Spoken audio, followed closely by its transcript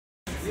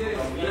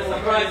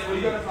Surprise for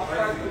you.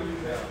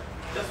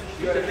 Just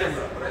shoot the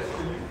camera.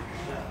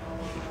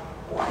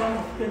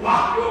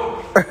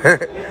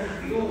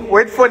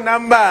 Wait for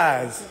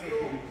numbers.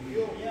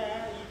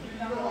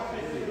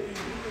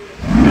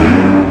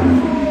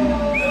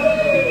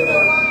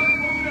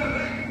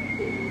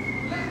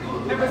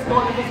 Let's go.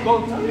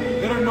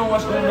 They don't know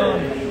what's going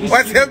on.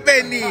 What's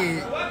happening?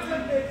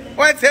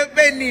 What's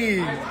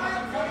happening?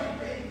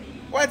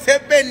 What's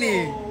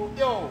happening?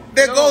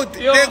 The goat.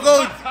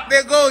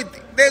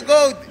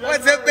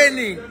 What's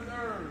happening?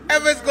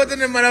 Let's go to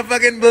the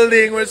motherfucking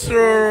building. What's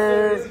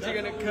wrong?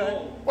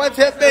 What's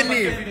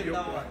happening?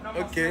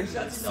 Okay.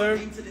 Sir.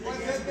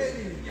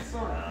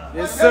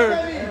 Yes, sir.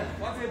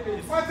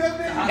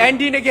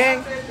 Andy in the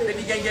gang.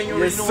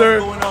 Yes, sir.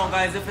 What's going on,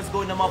 guys? If it's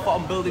going to my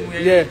fucking building,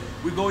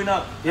 we're going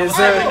up. Yes,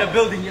 sir. In the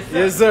building, yes, sir.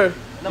 Yes, sir.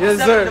 Number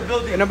 7 in the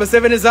building. And number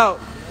 7 is out.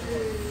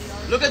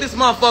 Look at this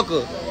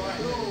motherfucker.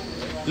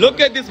 Look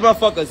at this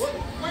motherfuckers.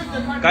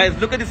 Guys,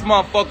 look at this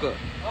motherfucker.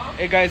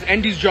 Hey guys,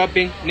 Andy's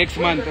dropping next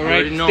month,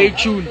 alright? Stay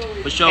tuned.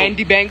 For sure.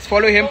 Andy Banks,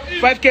 follow him.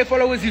 5K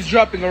followers he's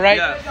dropping, alright?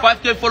 Yeah,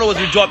 5K followers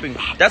he's dropping.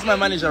 That's my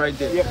manager right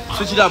there. Yep.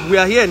 Switch it up. We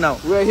are here now.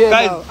 We're here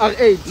guys, now.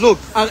 R8. Look.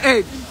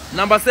 R8.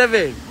 Number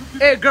 7.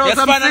 Hey girls, yes,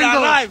 I'm single.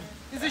 Alive.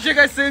 Is this your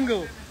guy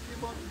single?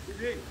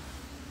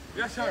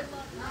 Yes, sir.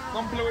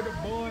 Come play with the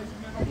boys,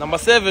 man. Number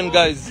 7,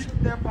 guys.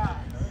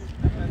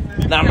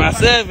 Number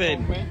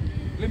 7.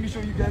 Let me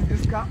show you guys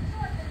this car.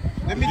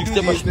 Let me do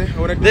this. I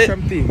wanna do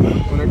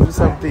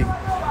something.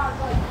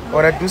 I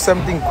wanna do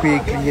something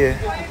quickly here.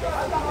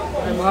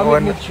 I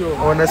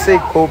wanna say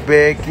go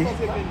back.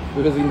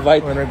 Because we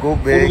invite. I wanna go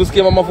back. Who's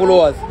came my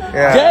followers?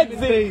 Yeah.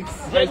 Jackson,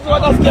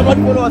 what else came my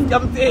followers?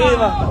 Come to him.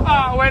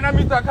 When I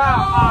meet the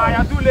car,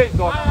 you're too late,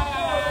 dog.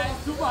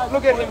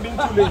 Look at him being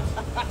too late.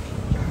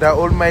 The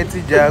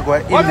almighty Jaguar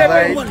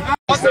invite.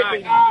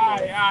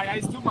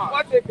 It's too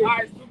much.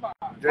 It's too much.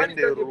 Join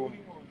the room.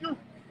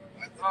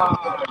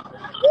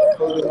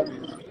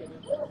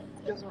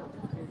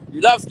 You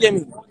love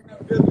scamming.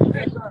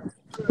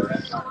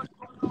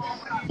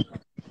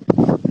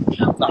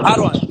 The hard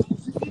one.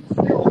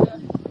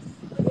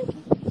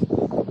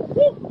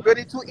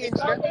 22 inch.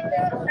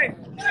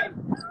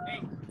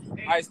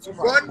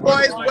 One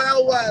boys,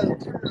 well.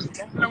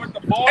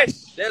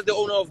 There's the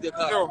owner of the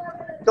car.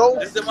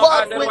 Don't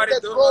fuck with the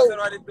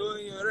goat.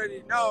 You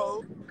already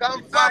know.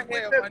 Can't fuck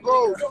with the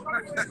goat.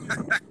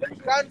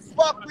 Can't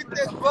fuck with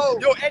the goat.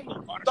 Yo, Andy,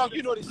 dog,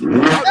 you know this shit.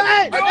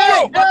 Hey!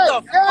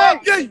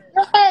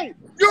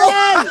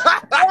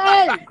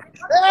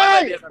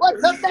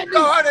 What's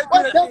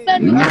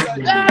happening?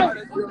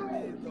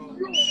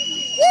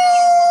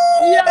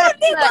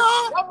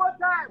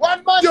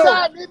 One more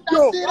time. Hit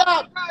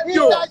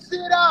that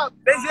shit up.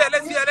 Let's hear.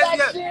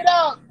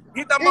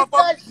 Hit that Hit motherfucker.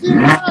 that shit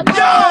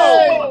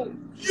up.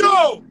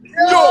 Yo.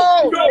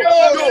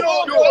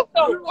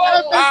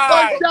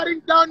 Everybody's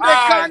shutting down the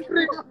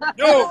country.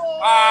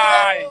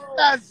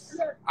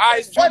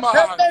 It's too What's much.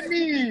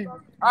 happening?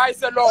 I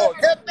said, Lord.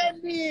 What's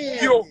happening?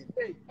 Yo.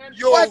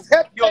 What's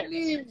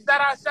happening?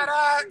 Shut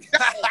up.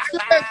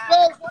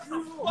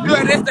 You Yo,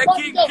 that's the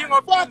king of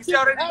kings. You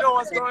already know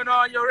what's going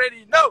on. You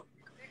already know.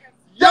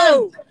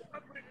 Yo,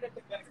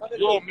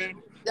 man.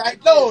 I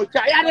know.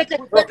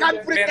 The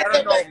country.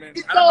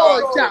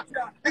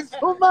 It's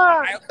too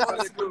much.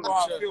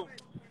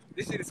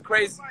 This shit is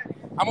crazy.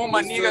 I'm on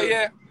my nigga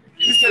here.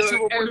 You said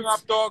you were pulling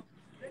up, dog.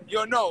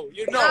 You know.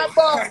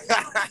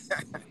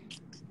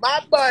 My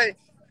boy.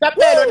 Stop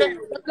gonna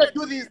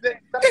do this.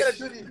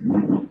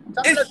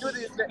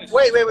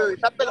 Wait.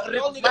 Stop my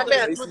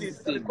man, do this.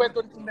 Request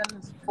 20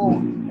 minutes for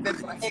then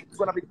my ex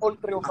gonna be all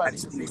 3 of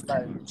us this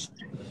time.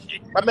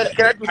 My man,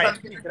 can I do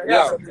something?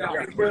 Yeah.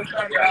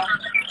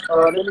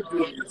 Let me do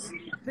this.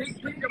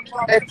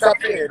 Ex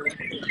up here.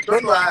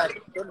 Don't worry.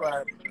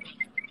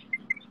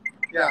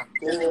 Yeah.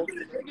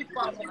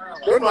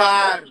 Don't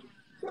worry.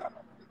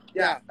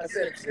 Yeah, I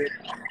said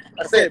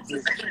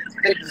this.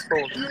 Take this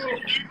phone.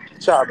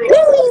 Sharp.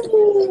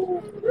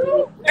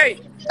 Hey,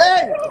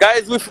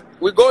 Guys,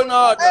 we're going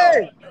hard now.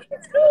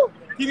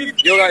 Hey.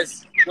 yo,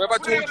 guys. Whoever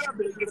told you,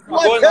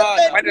 What's going hard.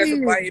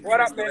 happening? what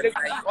up, man?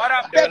 What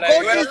up? The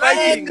goat is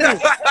angry.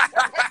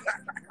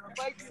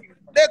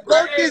 The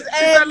goat is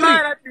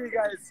angry.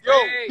 Yo,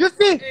 You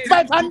see,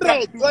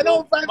 500. You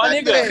know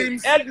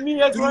 500. Add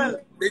me as well.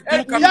 they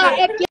do come Yeah,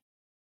 out.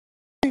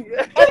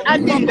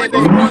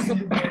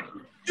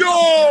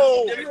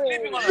 Yo!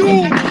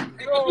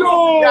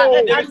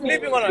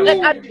 Sleeping on us.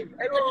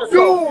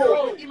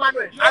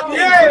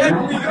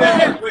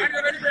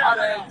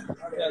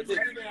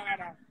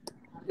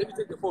 Let me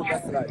take the phone.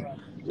 That's right.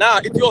 Now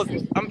it's yours.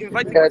 I'm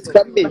inviting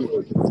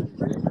you.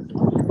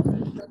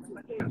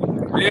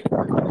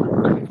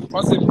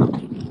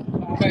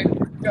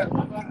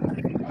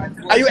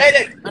 Are you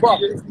edit?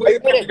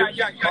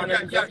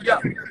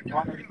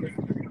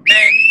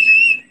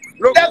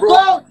 Look, The bro.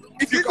 goat.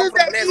 This is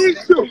the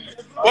issue.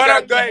 What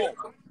up, guys?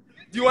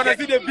 Do you want to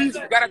see the beast?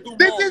 You gotta do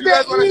This more. is You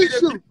guys wanna the see the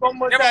issue. beast?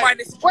 Never mind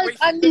the situation. Where's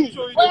Andy?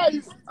 Where are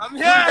you? I'm Do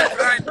the here.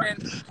 grind, man.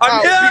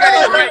 I'm here.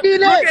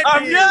 Andile.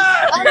 I'm here.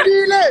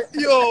 Andile.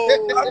 Yo,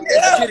 I'm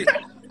kidding.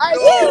 I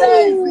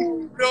crazy.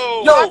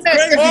 No. Yo, Ahmed,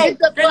 crazy. hit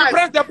the Can you pipe.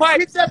 press the pipe?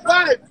 Hit the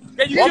pipe.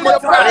 Can you Hit give the me the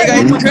pipe. pipe?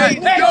 Nigga, it's crazy.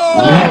 Hit the Yo,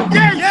 pipe.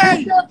 yeah,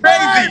 Hit the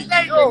crazy.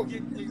 pipe. Yo,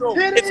 hit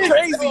It's it.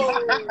 crazy.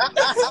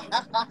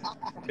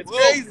 It's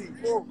crazy.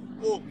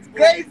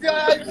 Crazy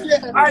out here.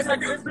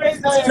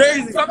 It's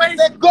crazy. Somebody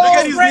Let's Look go.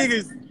 at these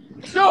niggas.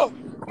 Yo.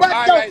 What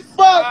Alright, the guys.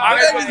 fuck?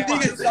 Alright, Look at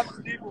these niggas.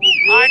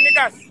 Alright,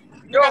 niggas.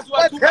 Niggas who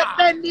are What's too bad.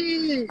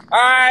 happening? I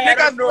don't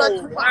Niggas who are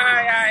know. too bad.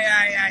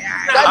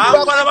 I'm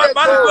Fuck gonna with the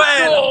back goal.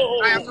 well.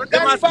 They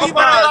must leave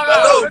us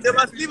alone. They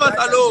must leave us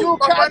alone. You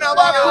can't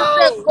fuck with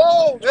the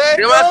goal.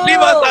 They must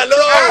leave us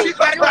alone. You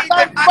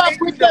can't fuck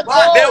with the They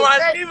goal.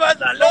 must leave us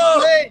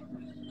alone.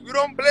 We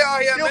don't play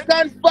out here, You man.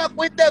 can't fuck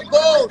with the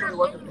goal.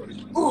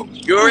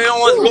 You already know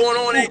what's going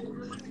on, eh?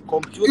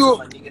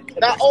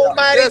 The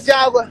almighty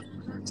Java.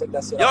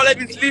 Y'all have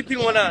been sleeping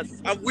on us.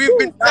 And we've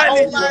been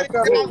telling you.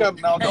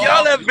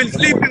 Y'all have been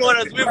sleeping on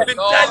us. We've been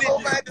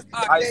telling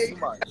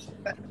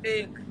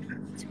you.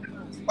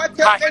 What's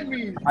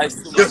happening? It's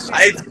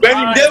burning. They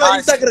on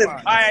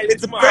Instagram.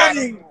 It's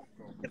burning.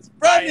 It's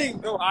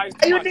burning. Are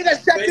you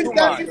niggas shutting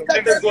down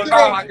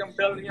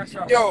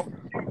Instagram? Yo.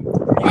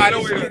 I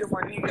don't really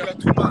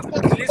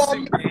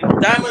listen, man.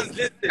 Diamonds,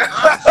 listen. Them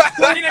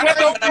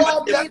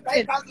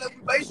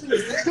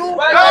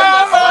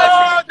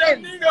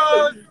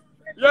niggas.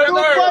 Yes, sir. Yo.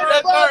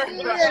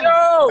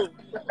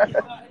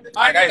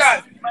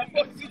 Guys.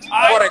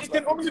 Forex. It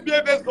can only be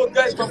a best goal,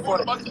 guys, from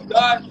Forex.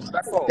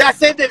 That's all. Yeah,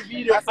 send the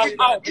video. I'm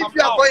out. If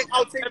you are going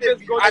out, send the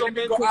video.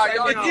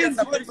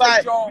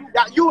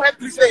 Yeah, you have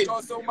to say.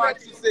 So much.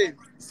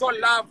 So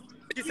love,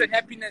 peace and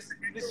happiness.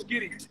 This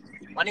spirit.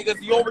 My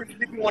niggas, you always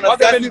sleeping on us.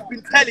 Guys, we've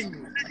been telling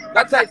you.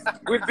 That's right.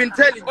 We've been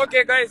telling you.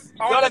 Okay, guys.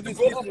 I Y'all want have to been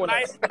go sleeping on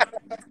offline. us.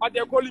 But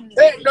they're calling me.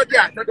 Hey, not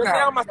yet. Not They say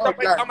now. I must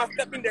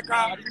step in the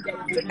car.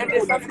 And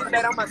there's something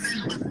that I must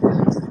see.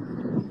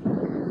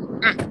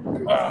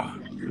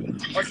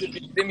 Okay,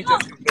 let me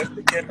just invest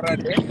the camera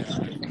there.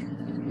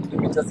 Let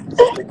me just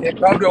invest the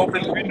camera. How do I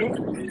open the window?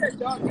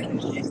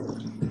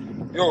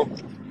 Yo.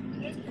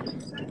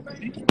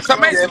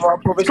 Somebody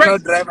professional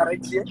driver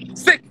right here.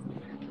 sick.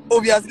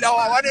 Obviously, I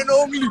want to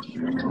know me.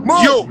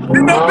 Yo.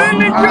 In the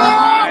building,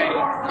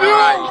 Yo.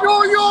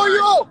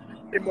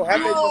 Hey,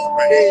 Mohammed is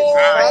crazy.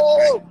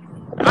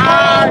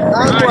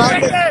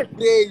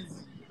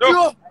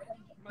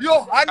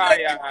 Yo,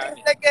 100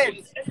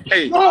 seconds.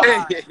 Hey.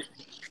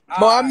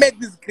 Mohammed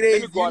is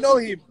crazy. You know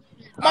him.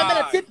 My man,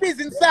 the tip is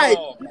inside.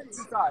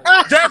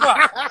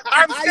 Driver,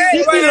 I'm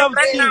staying by him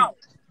right now.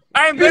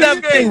 I'm Good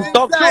very things. scared.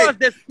 Talk to us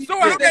the So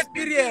I have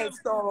Experience,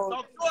 though.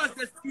 Talk to us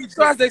the speech.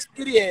 Show us the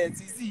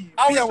experience. You see.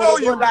 I'll show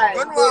you.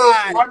 Don't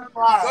worry.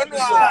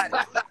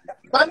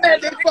 My man,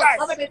 they This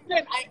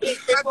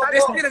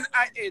kid is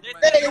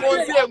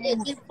I8, man.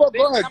 He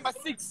forgot. Number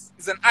 6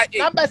 is an I8.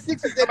 Number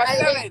 6 is an Number I8.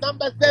 7.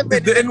 Number 7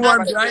 Is the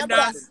N1 behind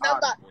us?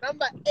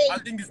 Number 8. I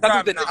think it's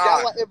time now.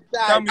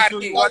 Tell me show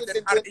you what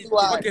an R8 is.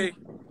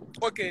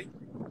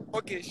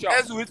 Okay, sure.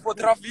 As we wait for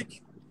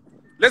traffic,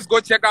 let's go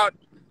check out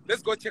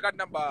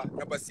number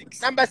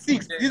 6. Number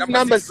 6. Okay, This is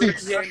number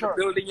 6. Here in the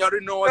building, you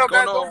already know what's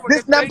going on.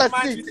 This number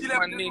 6. This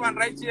one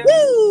right here.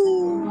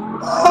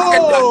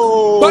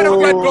 Oh.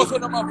 Butterfly goes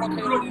on the motherfucker,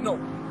 you already know.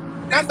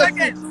 Number 6.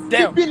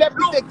 Damn. TP left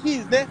with the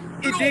keys, ne?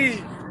 It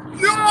did.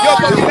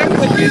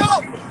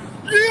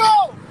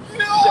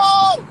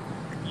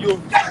 Yo,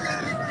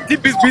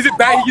 Tip is busy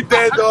dying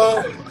there,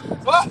 though.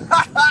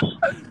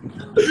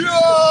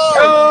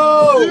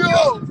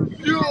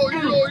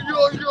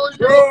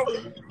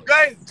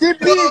 Guys, TP,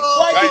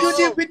 why did you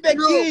leave with the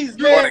keys,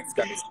 man?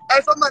 I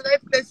saw my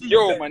life lesson.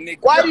 Yo, my nigga.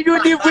 Why did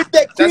you leave with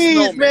the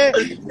keys, man?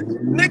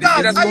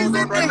 Nigga, that's going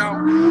on right now.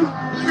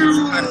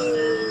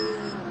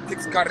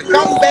 Takes courage.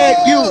 Come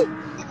back, you.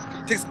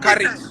 Takes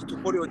courage to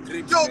follow your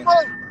dreams.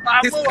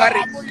 Takes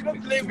courage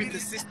to be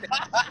consistent.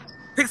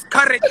 Takes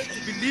courage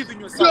to believe in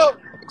yourself.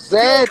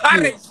 Exactly.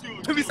 Courage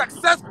to be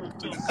successful.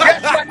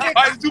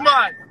 Yes, too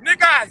much.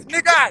 Niggas.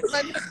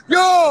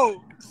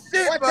 Yo,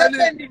 shit, What's man.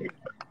 happening?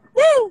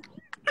 Woo.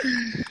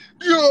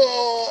 Yo,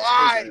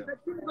 I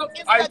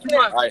Too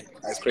much.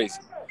 That's crazy.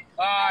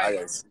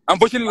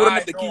 Unfortunately, we don't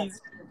have the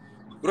keys.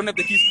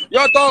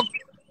 Yo, dog.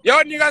 Yo,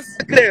 niggas.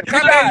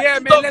 Come back here,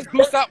 man. Let's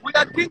do something. We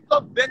are kings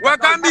of bank We are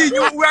coming. We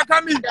are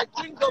coming. We are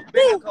kings of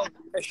bank account.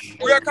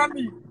 We are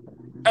coming.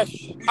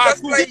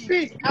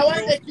 TP, I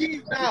want the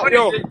keys now.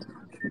 Yo.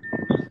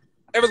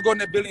 Everyone's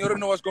going in the building. You don't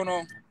know what's going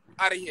on.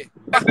 Out of here.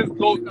 Let's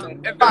go.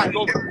 Send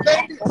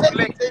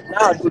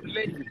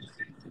it.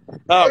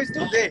 Now, It's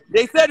still there.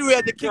 they said we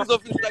are the kings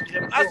of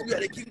Instagram. Us, we are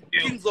the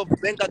kings of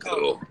bank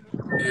account.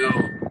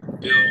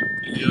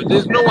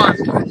 There's no one.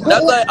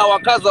 That's why our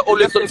cars are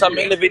always on some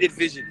elevated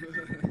vision.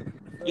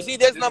 You see,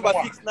 there's number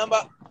 6,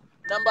 number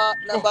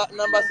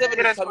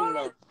 7 is coming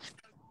now.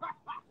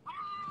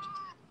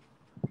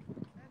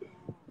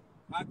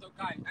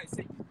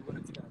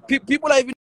 People are even